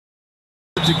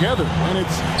together when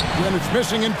it's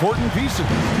missing important pieces.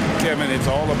 Kevin,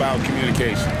 it's all about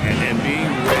communication and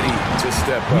being ready to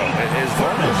step up. As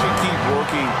long as you keep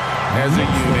working as a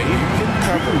unit, you can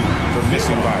cover the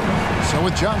missing body. So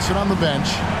with Johnson on the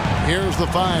bench, here's the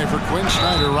 5 for Quinn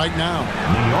Snyder right now.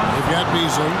 They've got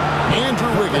Beasley.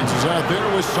 Andrew Wiggins is out there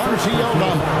with Santi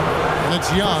Aldama. And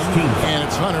it's Young, and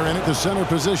it's Hunter in at the center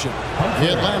position.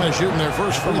 Atlanta shooting their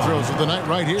first free throws of the night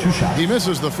right here. He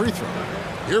misses the free throw.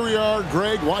 Here we are,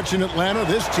 Greg, watching Atlanta.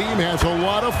 This team has a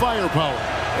lot of firepower.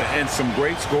 And some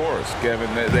great scores,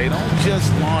 Kevin. They don't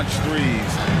just launch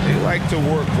threes. They like to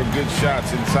work for good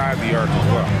shots inside the arc as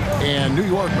well. And New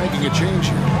York making a change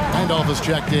here. Randolph is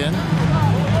checked in.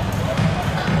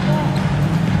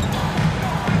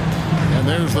 And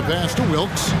there's the pass to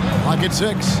Wilkes. Clock at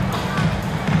 6.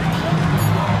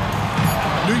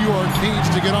 New York needs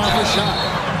to get off the shot.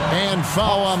 And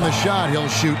foul on the shot. He'll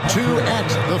shoot 2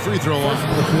 at the free throw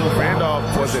line.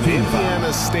 Randolph was an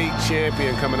Indiana State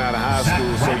champion coming out of high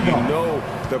school, so you know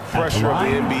the pressure of the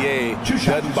NBA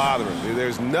doesn't bother him.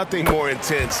 There's nothing more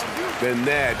intense than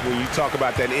that when you talk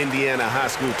about that Indiana high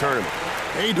school tournament.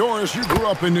 Hey, Doris, you grew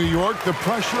up in New York. The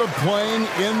pressure of playing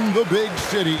in the big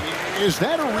city, is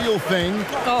that a real thing?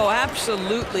 Oh,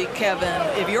 absolutely, Kevin.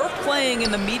 If you're playing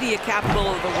in the media capital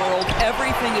of the world,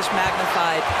 everything is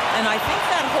magnified. And I think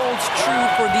that holds true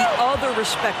for the other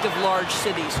respective large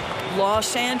cities.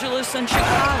 Los Angeles and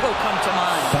Chicago come to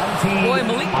mind. Boy,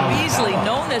 Malik Beasley,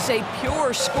 known as a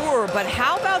pure scorer, but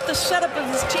how about the setup of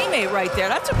his teammate right there?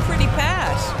 That's a pretty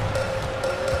pass.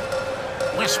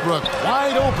 Westbrook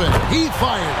wide open. He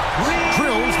fired.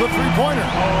 Drills the three-pointer.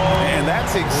 And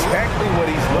that's exactly what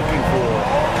he's looking for,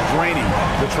 draining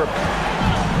the triple.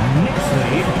 Knicks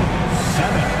lead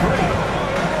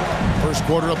 7-3. First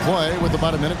quarter of play with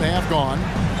about a minute and a half gone.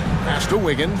 Pass to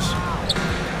Wiggins.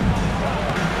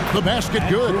 The basket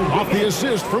good. Off the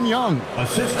assist from Young. A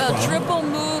triple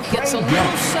move gets a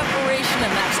little separation,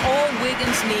 and that's all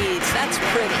Wiggins needs. That's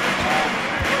pretty.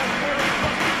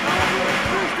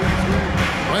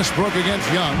 Westbrook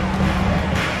against Young.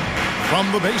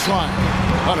 From the baseline.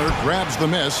 Hunter grabs the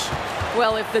miss.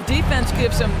 Well, if the defense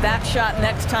gives him that shot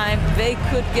next time, they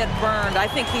could get burned. I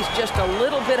think he's just a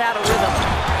little bit out of rhythm.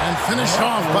 And finished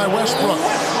off by Westbrook.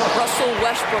 Russell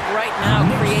Westbrook right now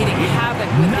creating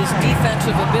havoc with his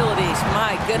defensive abilities.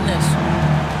 My goodness.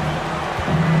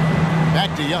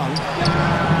 Back to Young.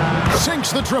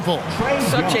 Sinks the triple.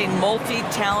 Such a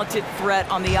multi-talented threat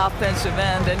on the offensive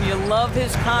end, and you love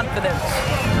his confidence.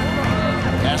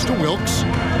 Pass to Wilkes.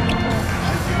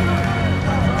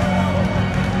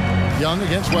 Young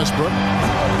against Westbrook.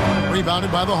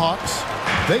 Rebounded by the Hawks.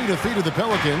 They defeated the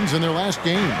Pelicans in their last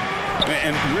game.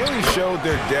 And really showed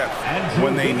their depth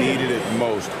when they needed it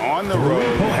most. On the road,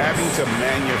 having to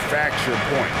manufacture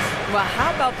points. Well, how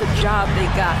about the job they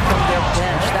got from their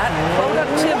bench? That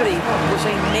productivity was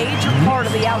a major part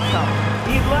of the outcome.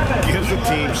 Gives the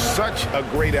team such a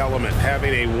great element,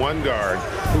 having a one guard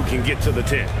who can get to the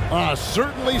 10.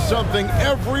 Certainly something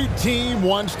every team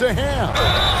wants to have.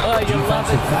 Oh, you love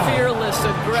it. Fearless,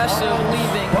 aggressive,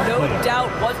 leaving. No doubt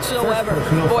whatsoever.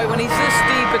 Boy, when he's this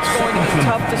deep, it's going to be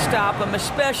tough to stop him,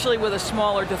 especially with a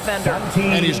smaller defender.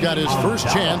 And he's got his first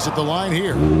chance at the line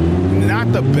here.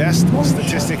 Not the best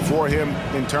statistic for him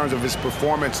in terms of his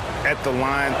performance at the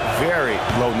line. Very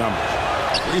low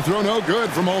numbers. Free throw no good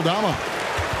from Aldama.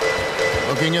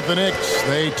 Looking at the Knicks,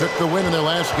 they took the win in their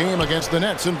last game against the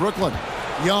Nets in Brooklyn.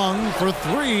 Young for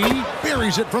 3,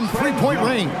 buries it from three-point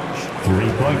range.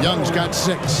 Young's got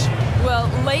 6. Well,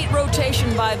 late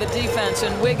rotation by the defense,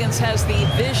 and Wiggins has the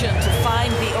vision to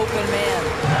find the open man.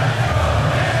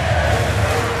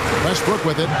 Westbrook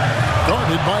with it,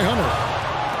 guarded by Hunter.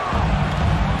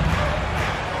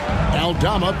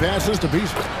 Aldama passes to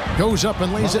Beasley. Goes up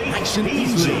and lays it nice and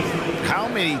easy. How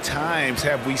many times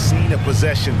have we seen a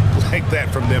possession like that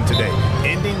from them today?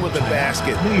 Ending with a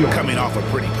basket, coming off a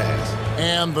pretty pass.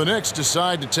 And the Knicks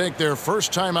decide to take their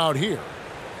first time out here.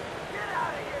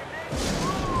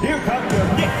 Here comes your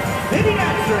Knicks City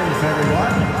Masters,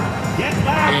 everyone. Get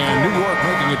back. And New York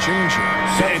making a change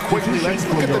here. And quickly, let's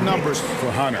look at the numbers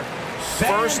for Hunter.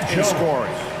 First in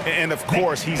scoring. And, of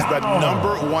course, he's the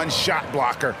 #1 shot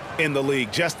blocker in the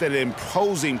league. Just an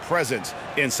imposing presence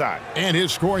inside. And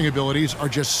his scoring abilities are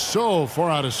just so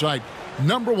far out of sight.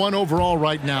 #1 overall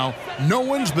right now. No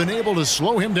one's been able to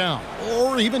slow him down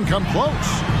or even come close.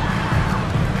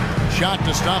 Shot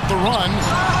to stop the run.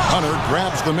 Hunter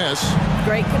grabs the miss.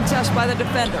 Great contest by the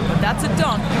defender, but that's a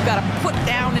dunk you've got to put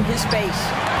down in his face.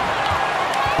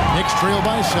 Knicks trail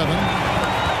by 7.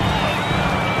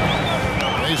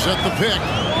 They set the pick.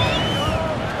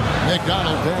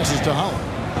 McDonald passes to Howard.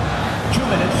 2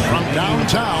 minutes. From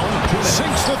downtown,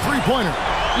 sinks the three-pointer.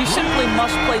 You simply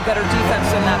must play better defense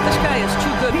than that. This guy is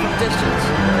too good from distance.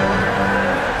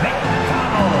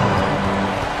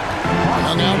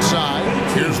 On the outside,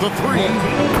 here's the three.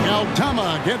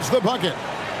 Aldama gets the bucket.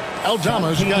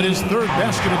 Aldama's got his third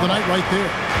basket of the night right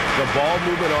there. The ball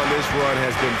movement on this run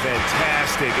has been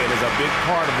fantastic and is a big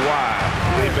part of why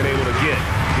they've been able to get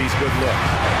these good looks.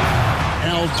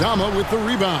 Aldama with the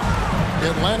rebound.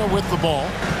 Atlanta with the ball.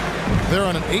 They're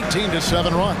on an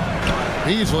 18-7 run.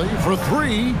 Beasley for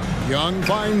three. Young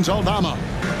finds Aldama.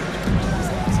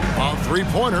 A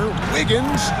three-pointer.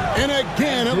 Wiggins. And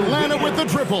again, Atlanta with the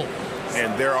triple.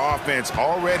 And their offense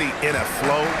already in a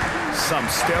flow. Some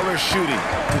stellar shooting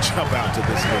to jump out to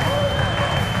this lead.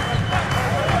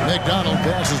 McDonald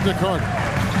passes to Carter.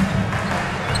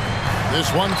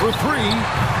 This one for three.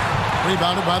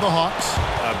 Rebounded by the Hawks.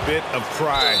 A bit of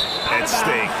pride at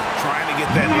stake. Trying to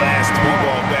get that last three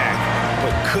ball back,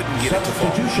 but couldn't get it to fall.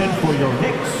 Substitution for your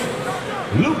Knicks.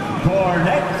 Luke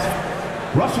Cornett.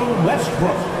 Russell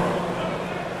Westbrook.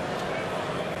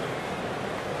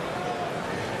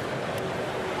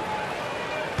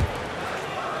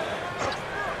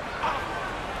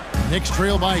 Knicks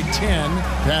trail by 10.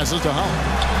 Passes to Holland.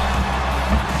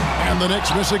 And the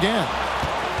Knicks miss again.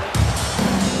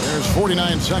 There's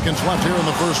 49 seconds left here in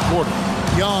the first quarter.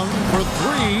 Young for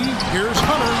three. Here's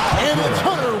Hunter. And it's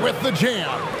Hunter with the jam.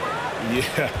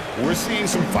 Yeah, we're seeing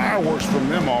some fireworks from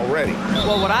them already.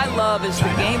 Well, what I love is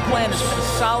the game plan has been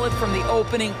solid from the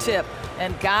opening tip.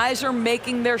 And guys are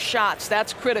making their shots.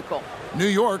 That's critical. New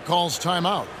York calls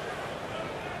timeout.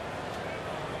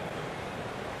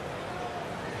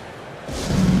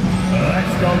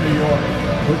 Let's go, New York.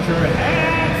 Put your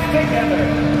hands together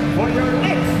for your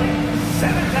Knicks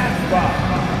 7th spot.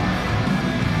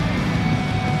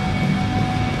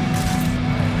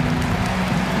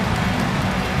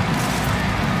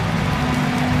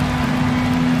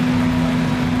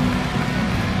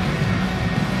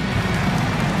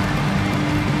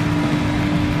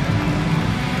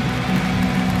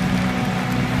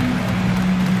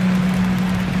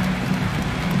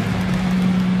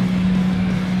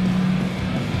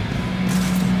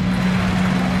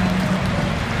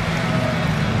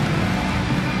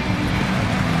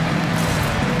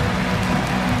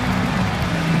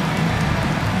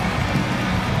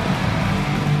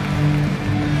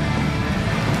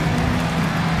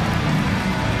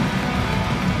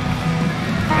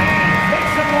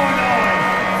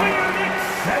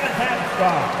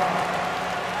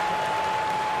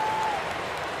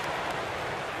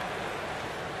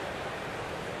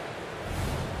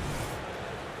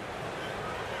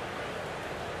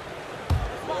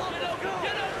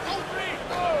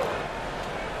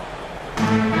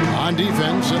 On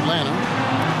defense,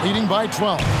 Atlanta leading by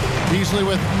 12. Beasley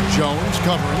with Jones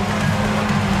covering.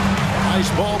 Nice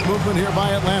ball movement here by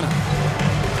Atlanta.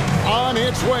 On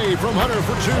its way from Hunter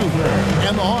for two.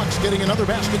 And the Hawks getting another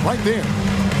basket right there.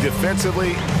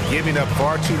 Defensively, giving up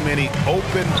far too many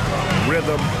open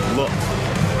rhythm looks.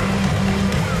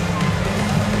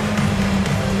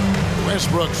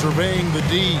 Westbrook surveying the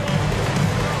D.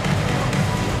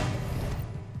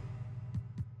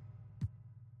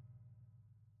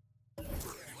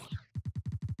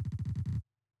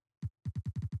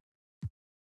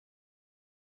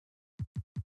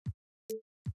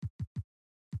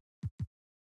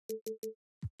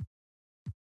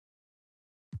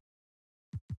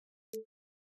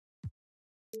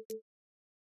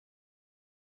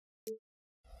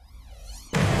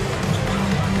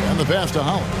 And the pass to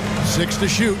Holland. 6 to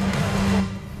shoot.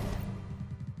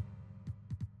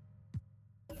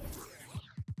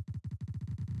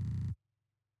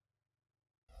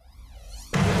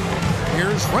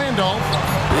 Here's Randolph.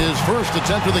 His first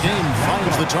attempt of the game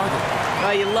finds the target.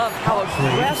 You love how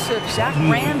aggressive Zach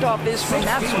Randolph is from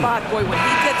that spot. Boy, when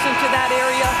he gets into that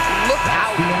area, look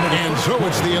out. And so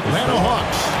it's the Atlanta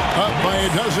Hawks up by a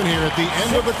dozen here at the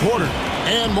end of the quarter.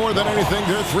 And more than anything,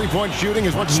 their three-point shooting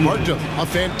is what sparked a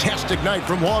fantastic night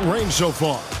from long range so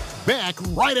far. Back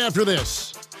right after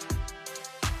this.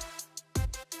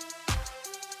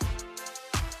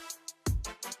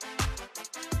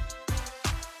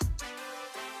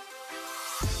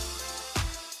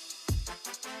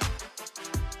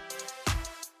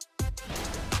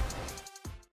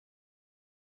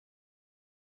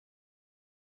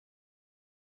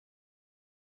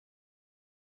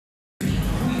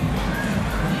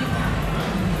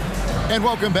 And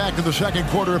welcome back to the second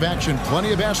quarter of action.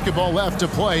 Plenty of basketball left to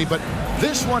play, but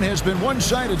this one has been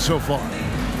one-sided so far.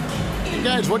 You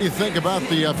guys, what do you think about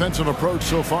the offensive approach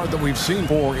so far that we've seen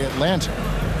for Atlanta?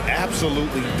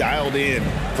 absolutely dialed in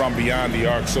from beyond the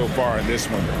arc so far in this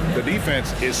one. The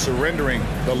defense is surrendering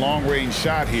the long-range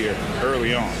shot here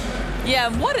early on. Yeah,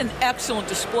 and what an excellent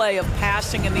display of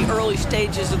passing in the early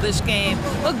stages of this game.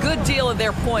 A good deal of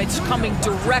their points coming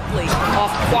directly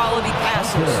off quality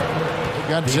passes. They've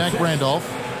got Zach Randolph.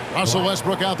 Russell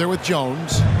Westbrook out there with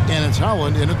Jones. And it's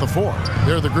Howland in at the 4.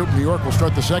 They're the group New York will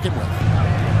start the second with.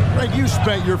 Greg, you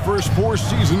spent your first 4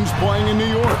 seasons playing in New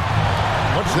York.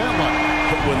 What's that like?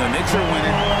 When the Knicks are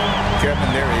winning,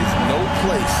 Kevin, there is no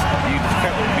place you'd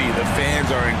ever be. The fans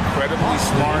are incredibly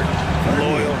smart,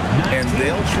 loyal, and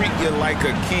they'll treat you like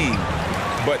a king.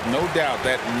 But no doubt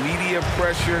that media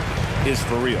pressure is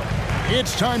for real.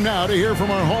 It's time now to hear from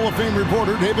our Hall of Fame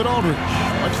reporter, David Aldridge.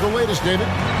 What's the latest, David?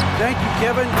 Thank you,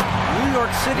 Kevin. New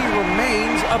York City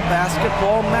remains a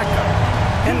basketball mecca.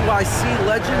 NYC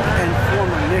legend and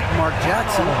former Knick Mark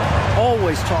Jackson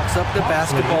always talks up the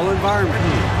basketball environment.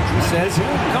 He says,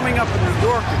 coming up in New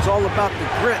York, it's all about the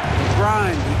grit, the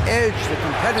grind, the edge, the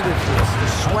competitiveness,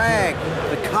 the swag,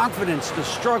 the confidence, the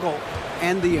struggle,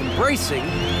 and the embracing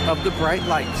of the bright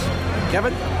lights.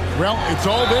 Kevin? Well, it's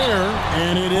all there,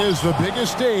 and it is the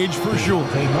biggest stage for sure.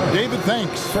 David,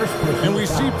 thanks. And we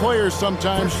see players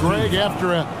sometimes, Greg,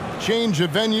 after a change of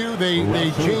venue,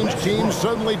 they change teams,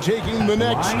 suddenly taking the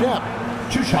next step.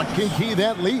 What can key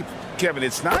that leap? Kevin,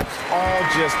 it's not all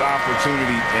just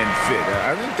opportunity and fit.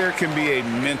 I think there can be a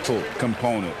mental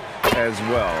component as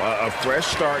well. A fresh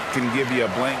start can give you a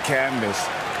blank canvas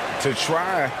to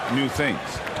try new things.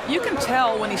 You can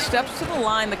tell when he steps to the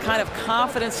line the kind of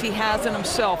confidence he has in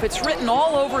himself. It's written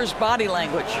all over his body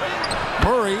language.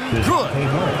 Murray, good.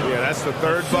 Yeah, that's the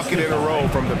 3rd bucket in a row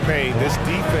from the paint. This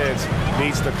defense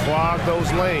needs to clog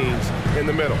those lanes in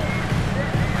the middle.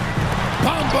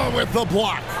 Bamba with the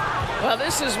block. Well,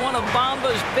 this is one of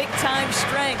Bamba's big-time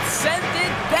strengths. Send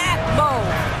it back, Mo.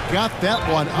 Got that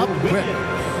one up quick.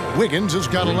 Wiggins has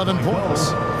got 11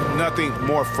 points. Nothing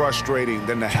more frustrating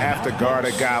than to have to guard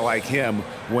a guy like him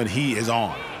when he is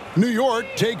on. New York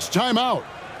takes timeout.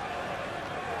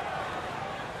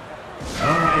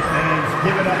 All right, fans,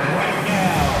 give it up right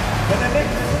now for the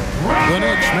Knicks. The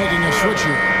Knicks making a switch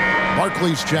here.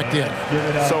 Barkley's checked in.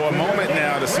 So a moment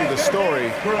now to see the story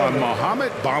on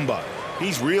Mohamed Bamba.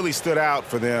 He's really stood out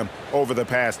for them over the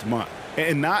past month.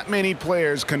 And not many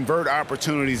players convert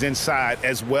opportunities inside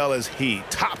as well as he.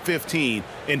 Top 15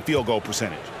 in field goal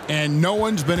percentage. And no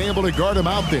one's been able to guard him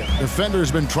out there.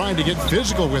 Defender's been trying to get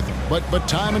physical with him. But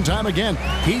time and time again,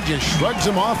 he just shrugs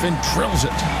him off and drills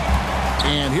it.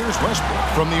 And here's Westbrook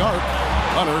from the arc.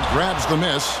 Hunter grabs the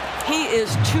miss. He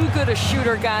is too good a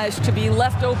shooter, guys, to be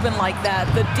left open like that.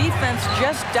 The defense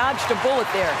just dodged a bullet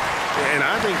there. And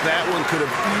I think that one could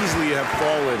have easily have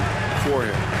fallen for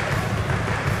him.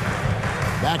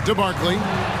 Back to Barkley.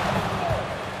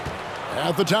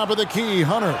 At the top of the key,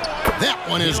 Hunter. That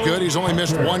one is good. He's only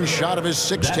missed 1 shot of his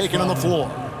 6 taken on the floor.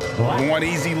 Want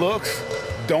easy looks?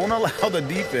 Don't allow the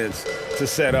defense to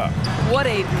set up. What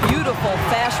a beautiful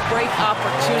fast break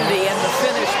opportunity, and the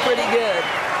finish pretty good.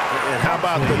 And how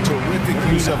about the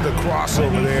terrific use of the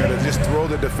crossover there to just throw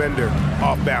the defender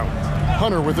off balance?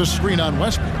 Hunter with a screen on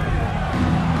Westbrook.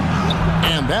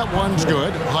 And that one's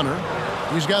good. Hunter.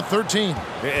 He's got 13.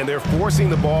 And they're forcing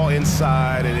the ball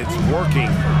inside, and it's working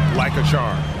like a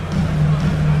charm.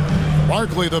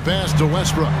 Barkley the pass to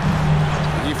Westbrook.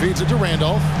 He feeds it to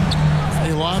Randolph.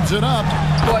 He lobs it up.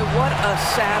 Boy, what a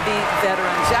savvy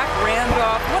veteran. Zach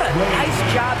Randolph, what a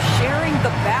nice job sharing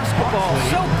the basketball.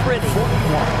 So pretty.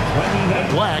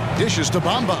 Black dishes to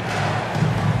Bamba.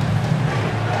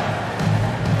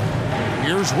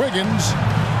 Here's Wiggins.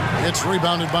 It's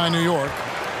rebounded by New York.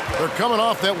 They're coming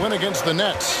off that win against the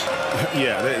Nets.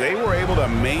 Yeah, they were able to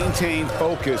maintain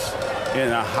focus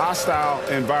in a hostile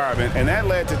environment, and that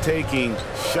led to taking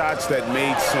shots that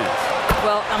made sense.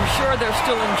 Well, I'm sure they're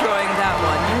still enjoying that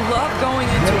one. You love going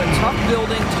into a tough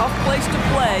building, tough place to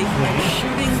play, and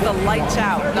shooting the lights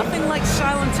out. Nothing like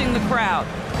silencing the crowd.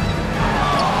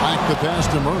 Back the pass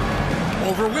to Murray.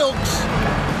 Over Wilkes.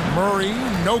 Murray,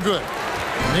 no good.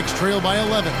 Knicks trail by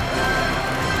 11.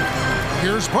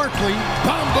 Here's Barkley.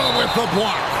 Bamba with the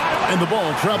block. And the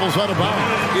ball travels out of bounds.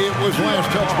 It was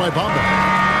last touched by Bamba.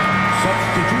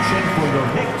 Substitution for your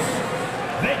Knicks.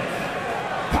 Vince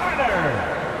Carter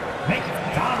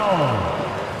McDonald.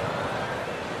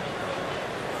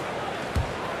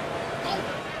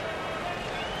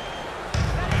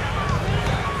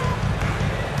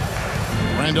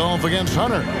 Randolph against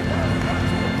Hunter.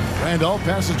 Randolph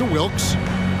passes to Wilkes.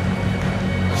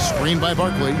 Screened by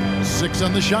Barkley. 6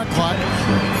 on the shot clock.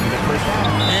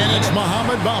 And it's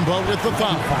Mohamed Bamba with the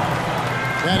foul.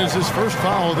 That is his first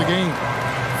foul of the game.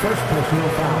 First personal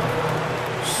foul.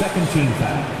 second team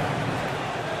foul.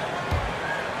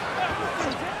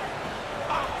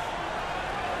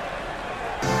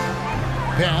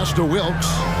 Pass to Wilkes.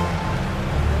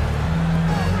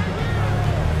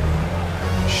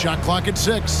 Shot clock at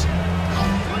 6.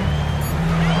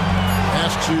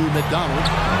 Pass to McDonald.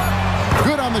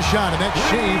 Good on the shot, and that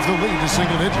shaves the lead to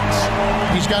single digits.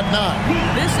 He's got 9.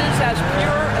 This is as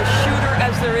pure a shooter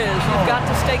as there is. You've got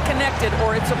to stay connected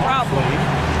or it's a problem.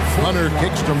 Hunter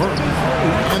kicks to Murray.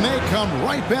 And they come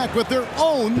right back with their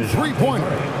own three-pointer.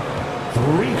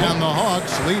 And the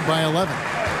Hawks lead by 11.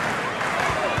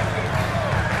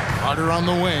 Carter on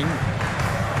the wing.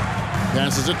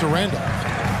 Passes it to Randall.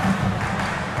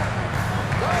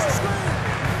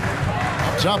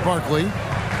 Up top, Barkley.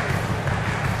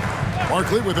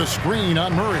 Barkley with a screen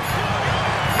on Murray.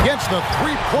 Gets the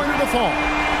three-pointer to fall.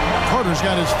 Carter's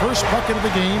got his first bucket of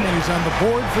the game, and he's on the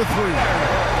board for 3.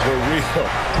 The real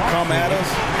come at us,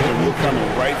 and we're coming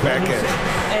right back at you.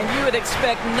 And you would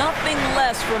expect nothing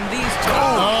less from these two.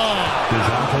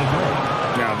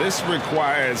 Now, this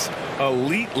requires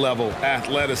elite-level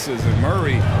athleticism.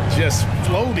 Murray just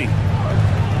floating.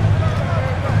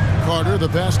 Carter, the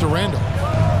pass to Randall.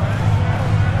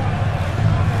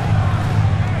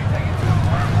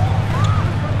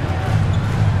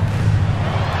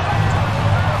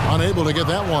 Unable to get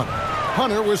that one.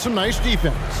 Hunter with some nice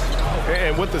defense.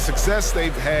 And with the success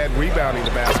they've had rebounding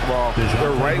the basketball,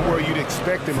 they're right where you'd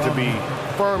expect them to be,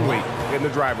 firmly in the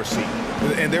driver's seat.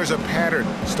 And there's a pattern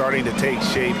starting to take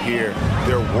shape here.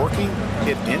 They're working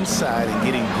it inside and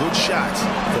getting good shots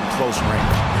from close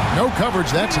range. No coverage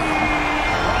that time.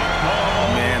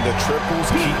 Man, the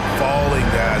triples keep falling,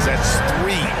 guys. That's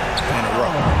 3 in a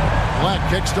row. Black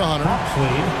kicks to Hunter.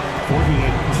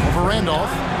 For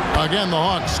Randolph. Again, the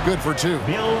Hawks good for 2.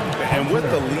 And with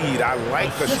the lead, I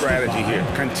like the strategy here.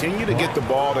 Continue to get the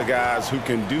ball to guys who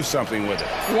can do something with it.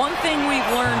 One thing we've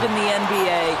learned in the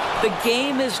NBA, the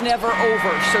game is never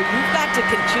over. So you've got to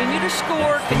continue to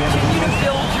score, continue to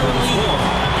build your lead.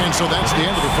 And so that's the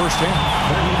end of the first half.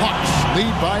 Hawks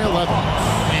lead by 11.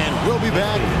 And we'll be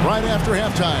back right after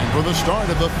halftime for the start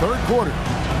of the third quarter.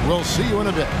 We'll see you in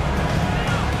a bit.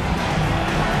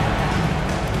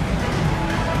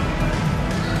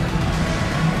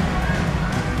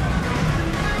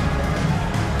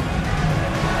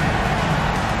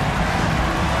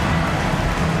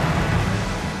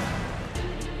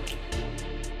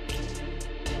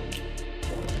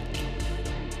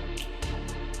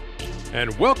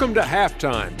 And welcome to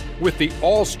halftime. With the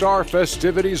All-Star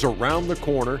festivities around the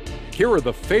corner, here are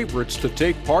the favorites to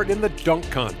take part in the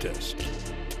dunk contest.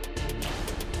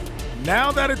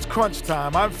 Now that it's crunch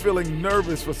time, I'm feeling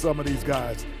nervous for some of these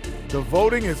guys. The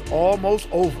voting is almost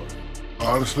over.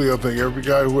 Honestly, I think every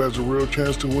guy who has a real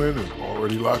chance to win is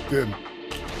already locked in.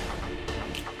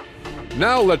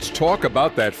 Now let's talk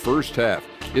about that first half.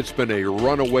 It's been a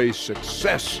runaway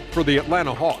success for the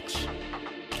Atlanta Hawks.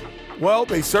 Well,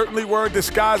 they certainly were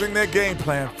disguising their game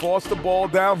plan. Force the ball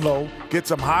down low, get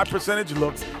some high percentage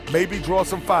looks, maybe draw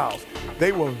some fouls.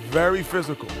 They were very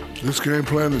physical. This game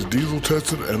plan is diesel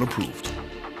tested and approved.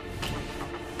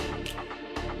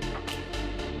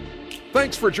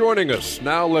 Thanks for joining us.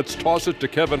 Now let's toss it to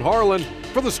Kevin Harlan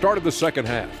for the start of the second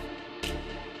half.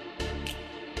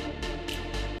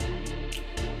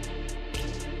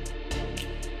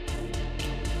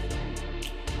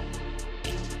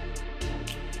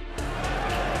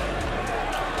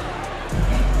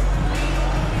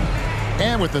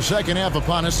 And with the second half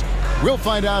upon us, we'll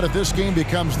find out if this game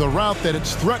becomes the route that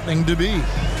it's threatening to be.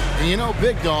 And you know,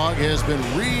 Big Dog has been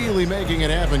really making it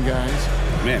happen, guys.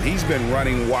 Man, he's been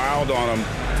running wild on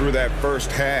them through that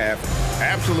first half.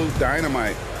 Absolute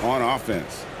dynamite on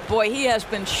offense. Boy, he has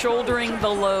been shouldering the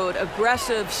load.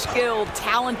 Aggressive, skilled,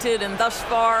 talented, and thus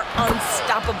far,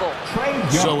 unstoppable.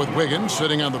 So with Wiggins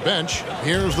sitting on the bench,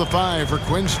 here's the 5 for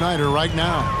Quinn Snyder right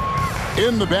now.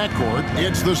 In the backcourt,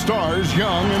 it's the stars,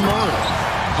 Young and Murray.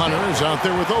 Hunter is out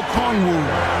there with Okongwu.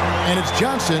 And it's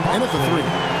Johnson in at the 3.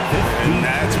 And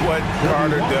that's what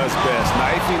Carter does best,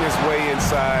 knifing his way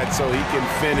inside so he can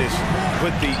finish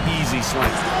with the easy slam.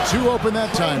 2 open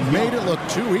that time, made it look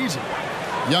too easy.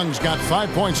 Young's got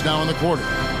 5 points now in the quarter.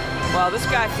 Well, this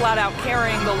guy flat out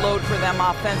carrying the load for them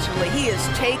offensively. He is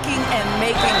taking and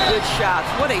making good shots.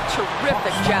 What a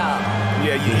terrific job.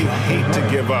 Yeah, you hate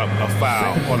to give up a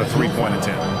foul on a three-point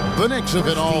attempt. The Knicks have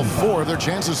hit all 4 of their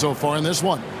chances so far in this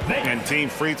one. And team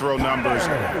free throw numbers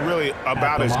really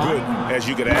about as good as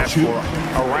you could ask for,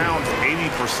 around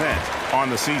 80% on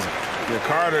the season.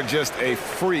 Carter just a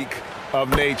freak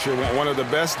of nature, one of the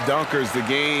best dunkers the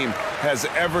game has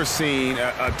ever seen,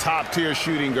 a top-tier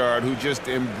shooting guard who just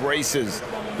embraces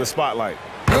the spotlight.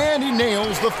 And he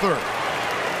nails the third.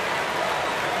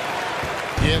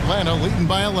 Atlanta leading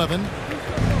by 11.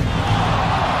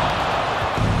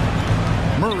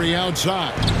 Murray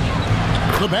outside.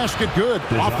 The basket good.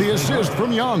 Off the assist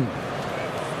from Young.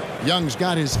 Young's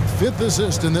got his 5th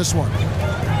assist in this one.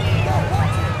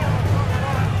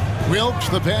 Wilkes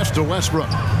the pass to Westbrook.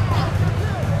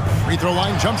 Free throw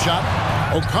line jump shot.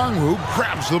 Okongwu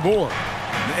grabs the board.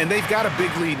 And they've got a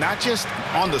big lead, not just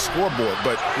on the scoreboard,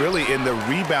 but really in the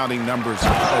rebounding numbers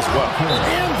as well.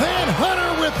 And then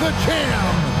Hunter with the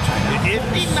jam.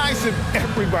 It'd be nice if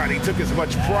everybody took as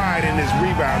much pride in his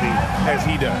rebounding as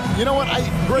he does. You know what,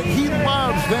 Greg, he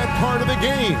loves that part of the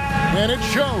game, and it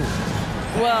shows.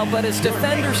 Well, but as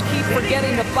defenders keep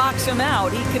forgetting to box him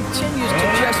out, he continues to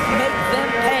just make them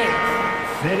pay.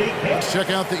 Let's check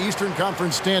out the Eastern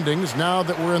Conference standings now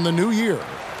that we're in the new year.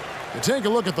 To take a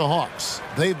look at the Hawks,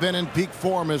 they've been in peak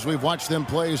form as we've watched them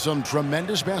play some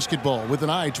tremendous basketball with an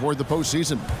eye toward the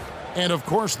postseason. And, of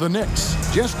course, the Knicks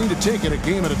just need to take it a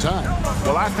game at a time.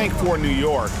 Well, I think for New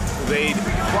York, they'd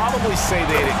probably say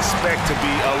they'd expect to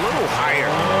be a little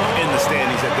higher in the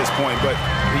standings at this point, but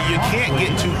you can't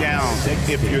get too down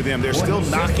if you're them. They're still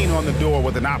knocking on the door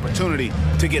with an opportunity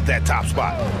to get that top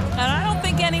spot. And I don't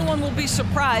think anyone will be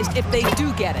surprised if they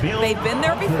do get it. They've been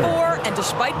there before, and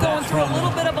despite going through a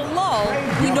little bit of a lull,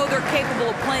 we know they're capable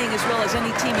of playing as well as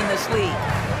any team in this league.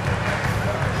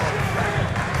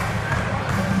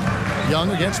 Young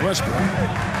against Westbrook.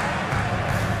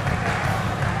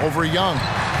 Over Young.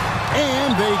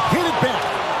 And they get it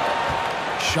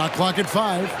back. Shot clock at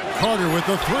 5. Carter with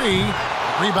the 3.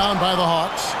 Rebound by the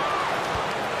Hawks.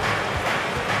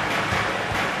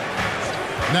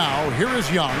 Now, here is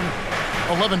Young.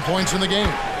 11 points in the game.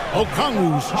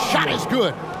 Okongwu's shot is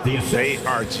good. They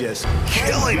are just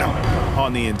killing them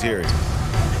on the interior.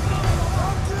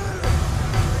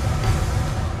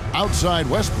 Outside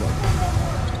Westbrook.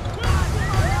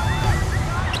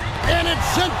 And it's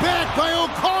sent back by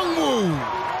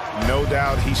Okongwu. No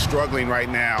doubt he's struggling right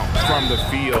now from the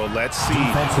field. Let's see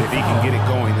if he can get it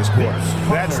going this quarter.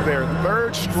 That's their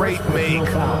 3rd straight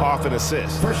make off an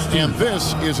assist. And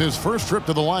this is his first trip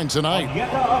to the line tonight.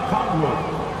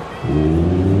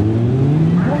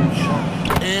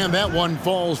 And that one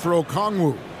falls for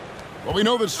Okongwu. Well, we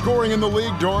know that scoring in the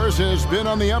league, Doris, has been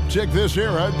on the uptick this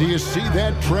era. Do you see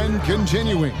that trend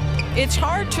continuing? It's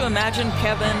hard to imagine,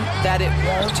 Kevin, that it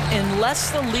won't unless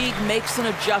the league makes an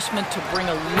adjustment to bring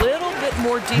a little bit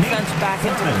more defense back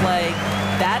into play.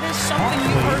 That is something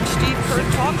you heard Steve Kerr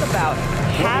talk about.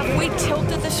 Have we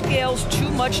tilted the scales too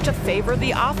much to favor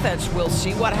the offense? We'll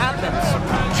see what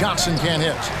happens. Johnson can't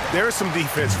hit. There's some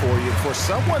defense for you. For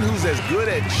someone who's as good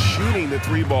at shooting the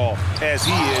 3-ball as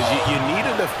he is, you need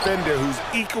a defender who's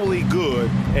equally good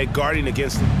at guarding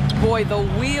against him. Boy, the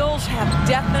wheels have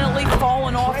definitely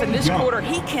fallen off in this quarter.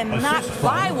 He cannot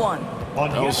buy one.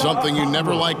 Well, something you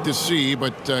never like to see,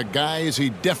 but guys, he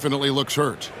definitely looks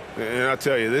hurt. And I'll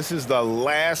tell you, this is the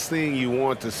last thing you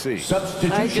want to see.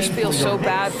 I just feel so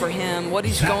bad for him. What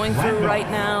he's going through right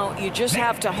now, you just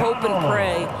have to hope and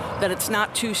pray that it's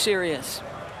not too serious.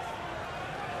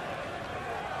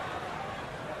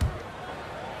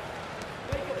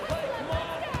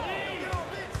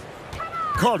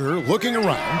 Carter looking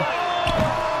around.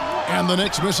 And the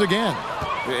Knicks miss again.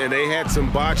 And they had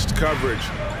some botched coverage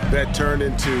that turned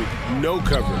into no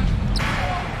coverage.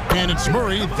 And it's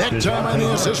Murray, that time on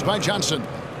the assist by Johnson.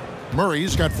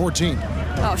 Murray's got 14.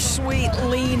 Oh, sweet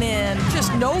lean in.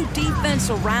 Just no defense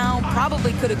around.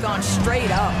 Probably could have gone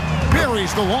straight up.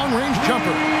 Buries the long-range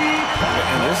jumper.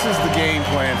 And this is the game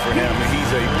plan for him.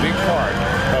 He's a big part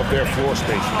of their floor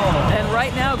spacing. And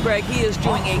right now, Greg, he is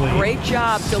doing a great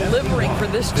job delivering for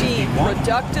this team.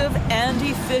 Productive and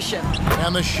efficient.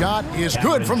 And the shot is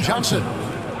good from Johnson.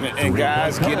 And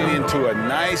guys getting into a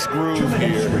nice groove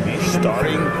here,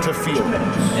 starting to feel it.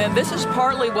 And this is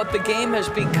partly what the game has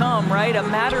become, right? A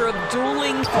matter of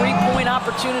dueling three-point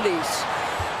opportunities.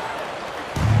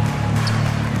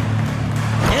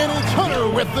 And it's Hunter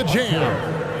with the jam.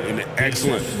 An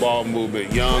excellent ball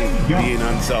movement. Young being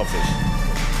unselfish.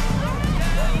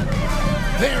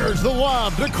 There's the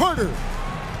lob to Carter.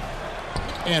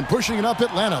 And pushing it up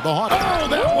Atlanta. The Hawks. Oh,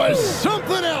 that was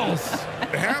something else.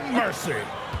 Have mercy.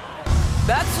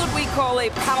 That's what we call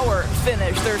a power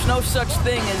finish. There's no such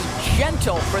thing as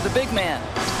gentle for the big man.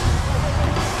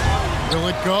 Will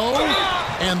it go?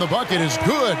 And the bucket is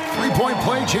good. Three-point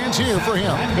play chance here for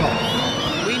him.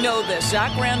 We know this.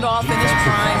 Zach Randolph in his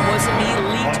prime was an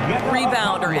elite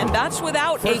rebounder, and that's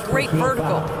without a great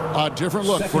vertical. A different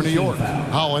look for New York.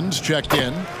 Hollins checked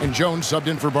in, and Jones subbed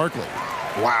in for Barkley.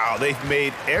 Wow, they've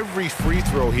made every free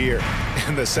throw here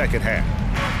in the second half.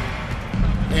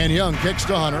 And Young kicks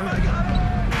to Hunter.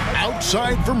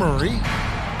 Outside for Murray.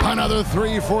 Another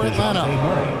three for Atlanta.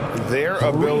 Their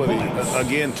ability,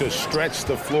 again, to stretch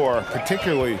the floor,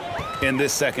 particularly in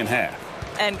this second half.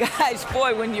 And guys,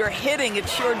 boy, when you're hitting, it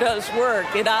sure does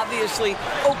work. It obviously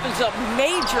opens up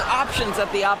major options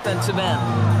at the offensive end.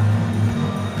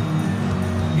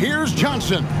 Here's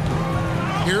Johnson.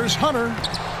 Here's Hunter.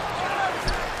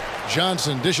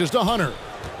 Johnson dishes to Hunter.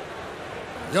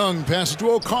 Young passes to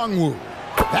Okongwu.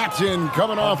 That's in,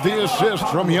 coming off the assist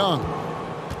from Young.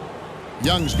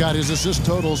 Young's got his assist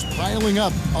totals piling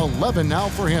up. 11 now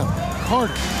for him.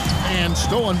 Carter. And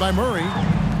stolen by Murray.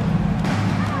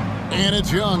 And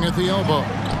it's Young at the elbow.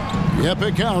 Yep,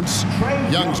 it counts.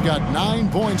 Young's got 9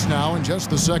 points now in just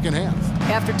the second half.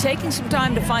 After taking some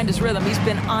time to find his rhythm, he's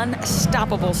been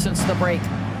unstoppable since the break.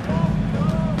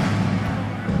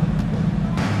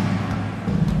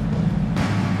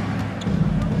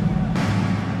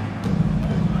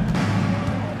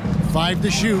 Five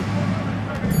to shoot.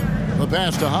 The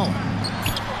pass to Holland.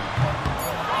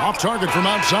 Off target from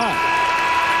outside.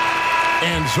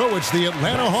 And so it's the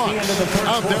Atlanta Hawks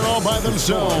out there all by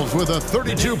themselves with a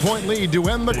 32-point lead to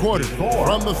end the quarter.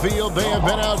 From the field, they have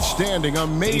been outstanding.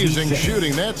 Amazing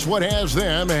shooting. That's what has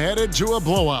them headed to a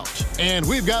blowout. And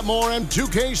we've got more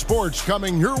M2K Sports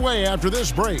coming your way after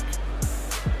this break.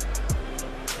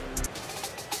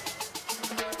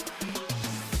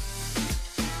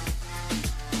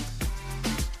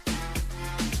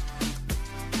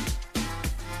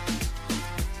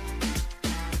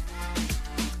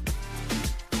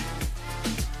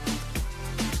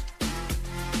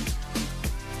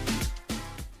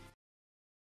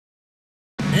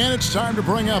 And it's time to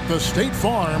bring up the State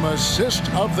Farm assist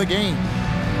of the game.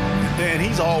 And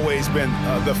he's always been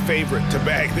the favorite to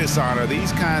bag this honor.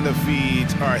 These kind of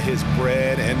feeds are his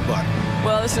bread and butter.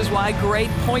 Well, this is why great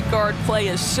point guard play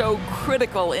is so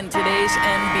critical in today's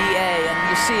NBA, and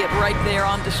you see it right there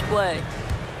on display.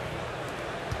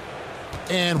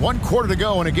 And 1 quarter to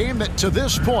go in a game that to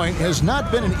this point has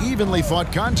not been an evenly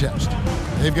fought contest.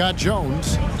 They've got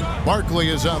Jones. Barkley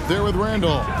is out there with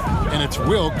Randolph. And it's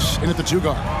Wilkes in at the 2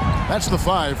 guard. That's the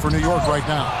 5 for New York right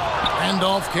now.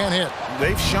 Randolph can't hit.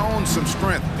 They've shown some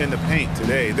strength in the paint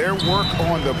today. Their work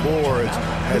on the boards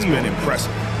has been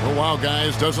impressive. Oh, wow,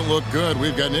 guys, doesn't look good.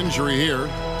 We've got an injury here.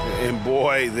 And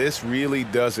boy, this really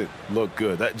doesn't look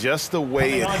good. That just the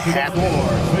way it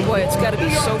happened. Boy, it's got to be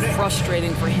so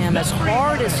frustrating for him. As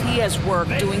hard as he has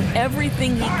worked, doing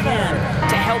everything he can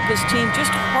to help his team,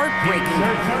 just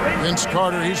heartbreaking. Vince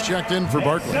Carter, he's checked in for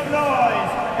Barkley. Some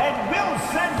noise, and we'll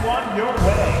send one your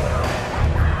way.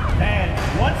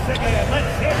 And once again,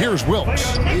 let's hear. Here's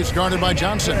Wilkes. He's guarded by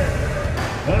Johnson.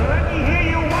 Let me hear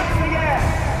you once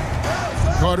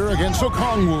again. Carter against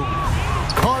Okongwu.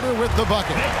 Carter with the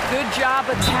bucket. Good job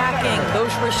attacking.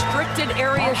 Those restricted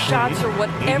area shots are what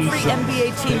every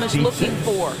NBA team is looking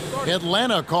for.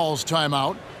 Atlanta calls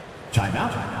timeout.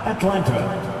 Timeout,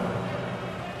 Atlanta.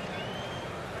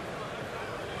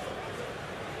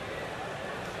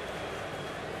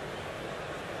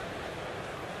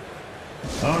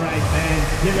 All right,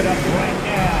 fans, give it up right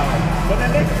now for the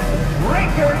Knicks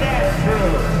Breaker Dance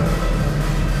Crew.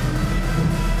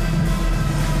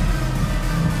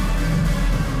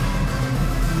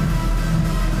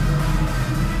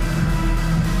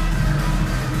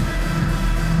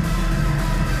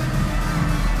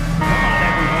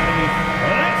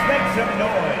 Some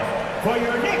noise for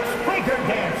your Knicks Breaker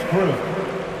Dance Crew.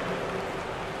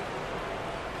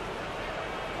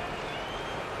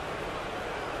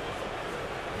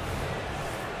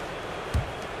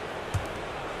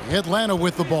 Atlanta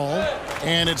with the ball,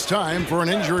 and it's time for an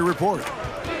injury report.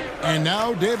 And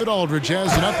now David Aldridge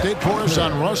has an update for us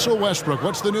on Russell Westbrook.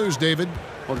 What's the news, David?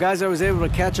 Well, guys, I was able to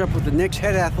catch up with the Knicks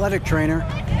head athletic trainer.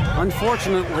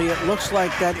 Unfortunately, it looks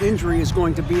like that injury is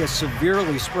going to be a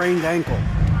severely sprained ankle.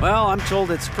 Well, I'm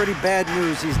told it's pretty bad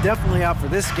news. He's definitely out for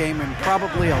this game and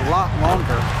probably a lot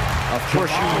longer. Of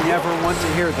course, you never want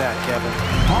to hear that, Kevin.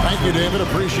 Thank you, David.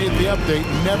 Appreciate the update.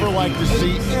 Never like to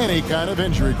see any kind of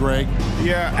injury, Greg.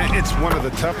 Yeah, it's one of the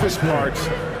toughest parts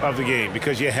of the game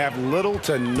because you have little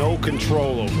to no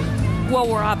control over it. Well,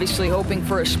 we're obviously hoping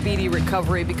for a speedy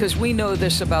recovery because we know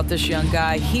this about this young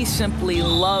guy. He simply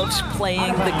loves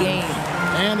playing the game.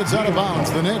 And it's out of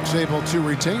bounds. The Knicks able to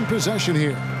retain possession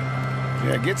here.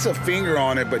 Yeah, gets a finger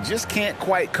on it, but just can't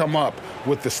quite come up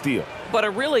with the steal. But a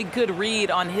really good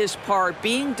read on his part,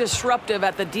 being disruptive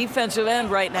at the defensive end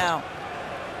right now.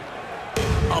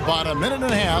 About a minute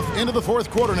and a half into the fourth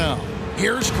quarter now.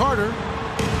 Here's Carter.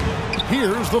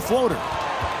 Here's the floater.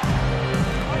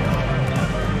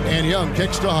 And Young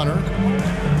kicks to Hunter.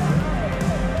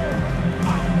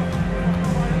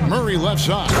 Murray left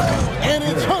side. And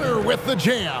it's Hunter with the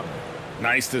jam.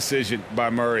 Nice decision by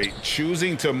Murray,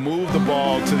 choosing to move the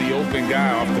ball to the open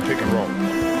guy off the pick and roll.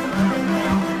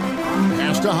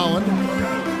 Pass to Holland.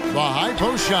 The high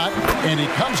post shot, and he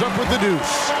comes up with the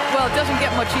deuce. Well, it doesn't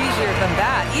get much easier than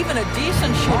that. Even a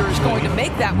decent shooter is going to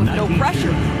make that with no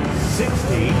pressure.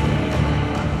 60.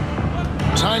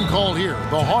 Time called here.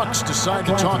 The Hawks decide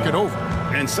to talk it over.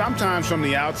 And sometimes from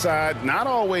the outside, not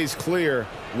always clear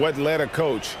what led a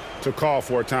coach to call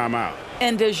for a timeout.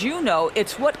 And as you know,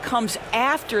 it's what comes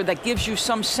after that gives you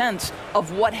some sense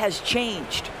of what has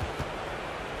changed.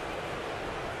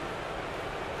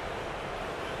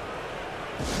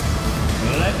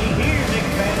 Let me hear,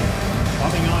 Knicks fans.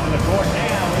 Coming onto the court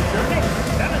now is your Knicks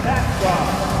 7th squad.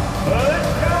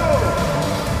 Let's go!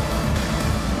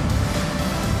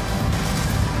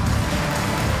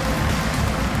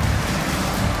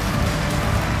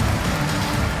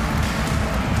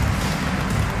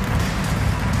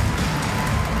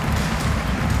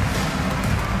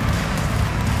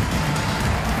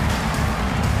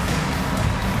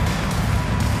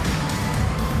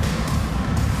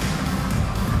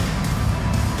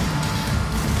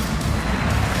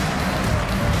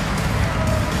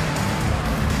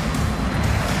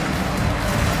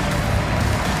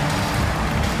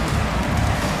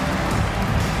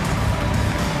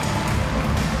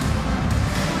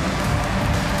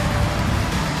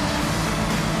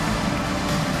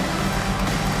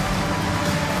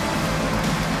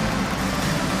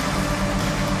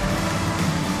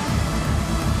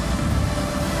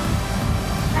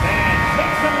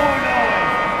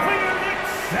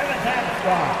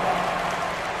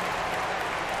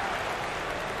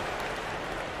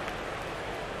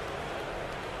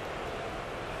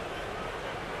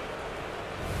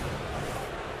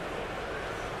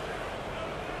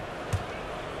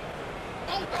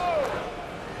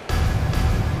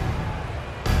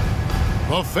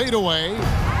 The fadeaway,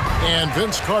 and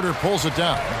Vince Carter pulls it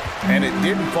down. And it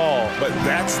didn't fall, but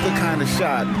that's the kind of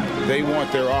shot they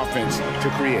want their offense to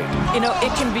create. You know,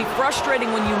 it can be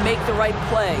frustrating when you make the right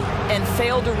play and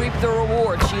fail to reap the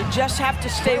rewards. You just have to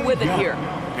stay with it here.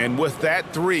 And with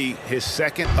that three, his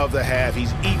second of the half,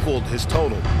 he's equaled his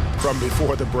total from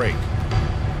before the break.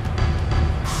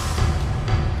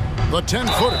 The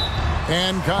 10-footer.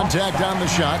 And contact on the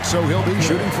shot, so he'll be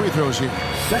shooting free throws here.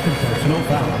 Second personal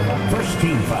foul. First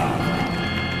team foul.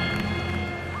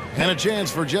 And a chance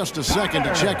for just a second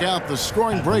to check out the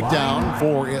scoring breakdown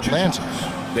for Atlanta.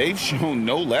 They've shown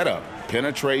no let-up.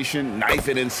 Penetration, knife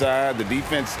it inside. The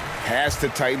defense has to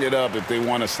tighten it up if they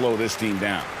want to slow this team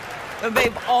down.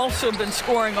 They've also been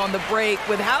scoring on the break.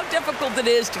 With how difficult it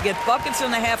is to get buckets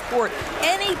in the half court,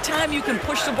 anytime you can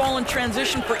push the ball in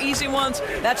transition for easy ones,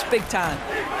 that's big time.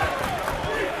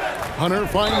 Hunter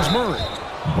finds Murray.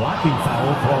 Blocking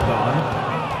foul called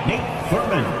on Nate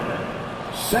Furman.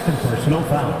 Second personal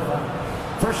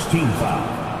foul. First team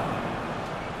foul.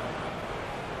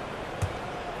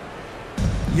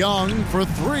 Young for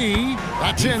three.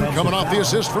 That's in, coming off the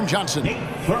assist from Johnson.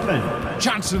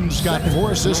 Johnson's got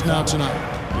 4 assists now tonight.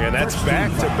 Yeah, that's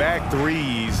back-to-back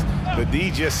threes. The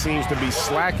D just seems to be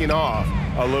slacking off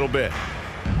a little bit.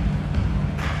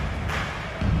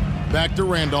 Back to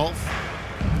Randolph.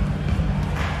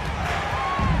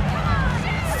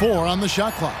 4 on the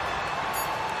shot clock.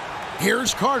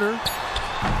 Here's Carter.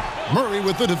 Murray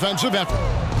with the defensive effort.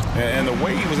 And the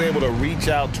way he was able to reach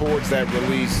out towards that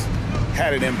release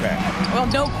had an impact. Well,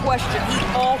 no question. He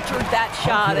altered that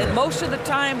shot, and most of the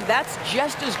time, that's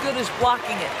just as good as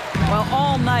blocking it. Well,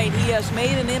 all night, he has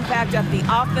made an impact at the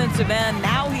offensive end.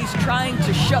 Now he's trying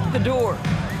to shut the door.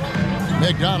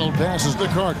 McDonald passes to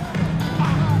Carter.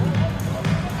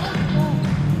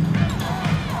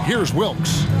 Here's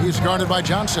Wilkes. He's guarded by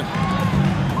Johnson.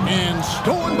 And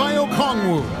stolen by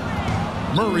Okongwu.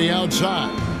 Murray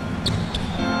outside.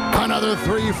 Another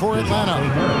 3 for Atlanta.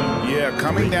 Yeah,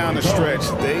 coming down the stretch,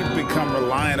 they've become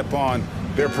reliant upon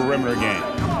their perimeter game.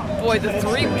 Boy, the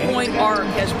three-point arc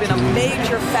has been a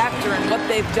major factor in what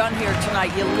they've done here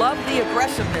tonight. You love the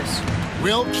aggressiveness.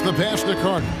 Wilkes the pass to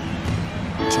Carter.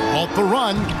 To halt the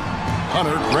run.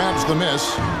 Hunter grabs the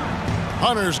miss.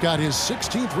 Hunter's got his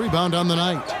 16th rebound on the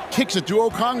night. Kicks it to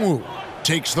Okongwu.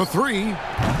 Takes the 3.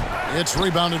 It's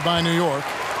rebounded by New York.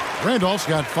 Randolph's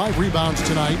got 5 rebounds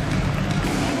tonight.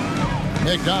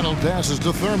 McDonald passes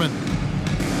to Thurman.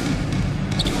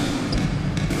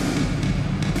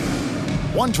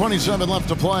 1:27 left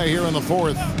to play here in the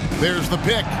fourth. There's the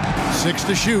pick. 6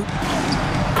 to shoot.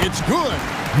 It's good.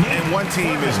 And one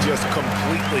team is just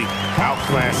completely out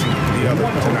classy the other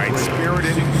tonight.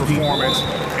 Spirited performance,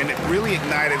 and it really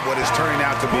ignited what is turning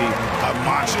out to be a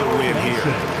monster win here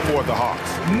for the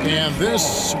Hawks. And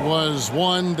this was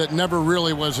one that never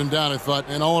really was in doubt, I thought,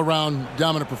 an all-around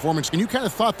dominant performance. And you kind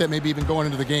of thought that maybe even going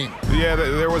into the game. Yeah,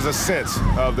 there was a sense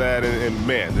of that, and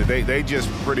man, they just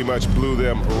pretty much blew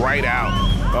them right out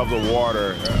of the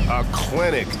water. A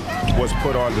clinic was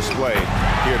put on display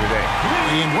here today.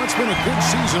 In what's been a good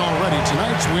season already,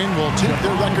 tonight's win will take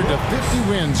their record to 50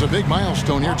 wins, a big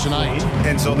milestone here tonight.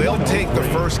 And so they'll take the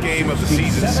first game of the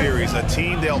season series, a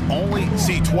team they'll only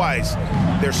see twice.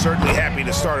 They're certainly happy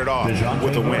to start it off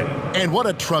with a win. And what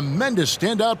a tremendous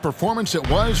standout performance it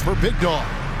was for Big Dog.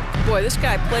 Boy, this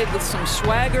guy played with some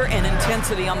swagger and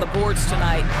intensity on the boards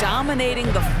tonight, dominating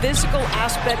the physical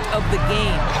aspect of the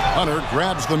game. Hunter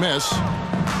grabs the miss.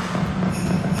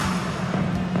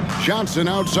 Johnson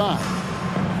outside.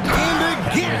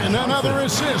 And again, another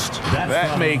assist.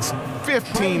 That makes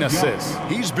 15 assists.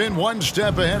 He's been one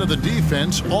step ahead of the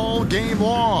defense all game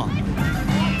long.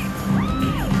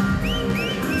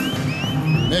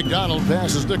 McDonald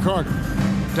passes to Carter.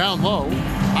 Down low,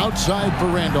 outside for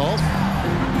Randolph.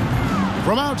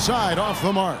 From outside, off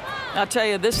the mark. I'll tell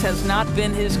you, this has not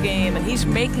been his game, and he's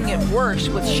making it worse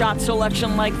with shot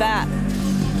selection like that.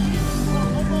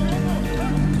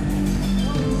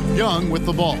 Young with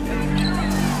the ball.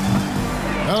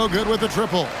 No good with the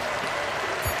triple.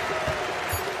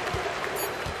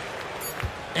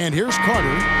 And here's Carter,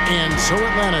 and so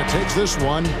Atlanta takes this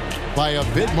one by a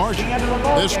big margin.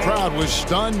 This crowd was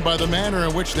stunned by the manner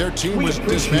in which their team was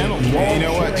dismantled. You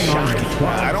know what?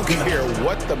 I don't care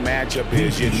what the matchup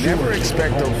is. You never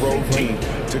expect a road team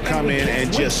to come in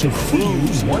and just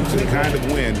cruise to the kind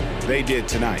of win they did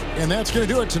tonight. And that's going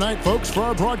to do it tonight, folks, for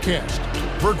our broadcast.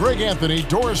 For Greg Anthony,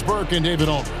 Doris Burke, and David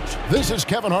Aldridge, this is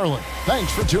Kevin Harlan.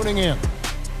 Thanks for tuning in.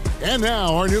 And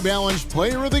now, our New Balance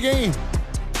player of the game,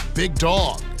 Big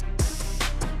Dog.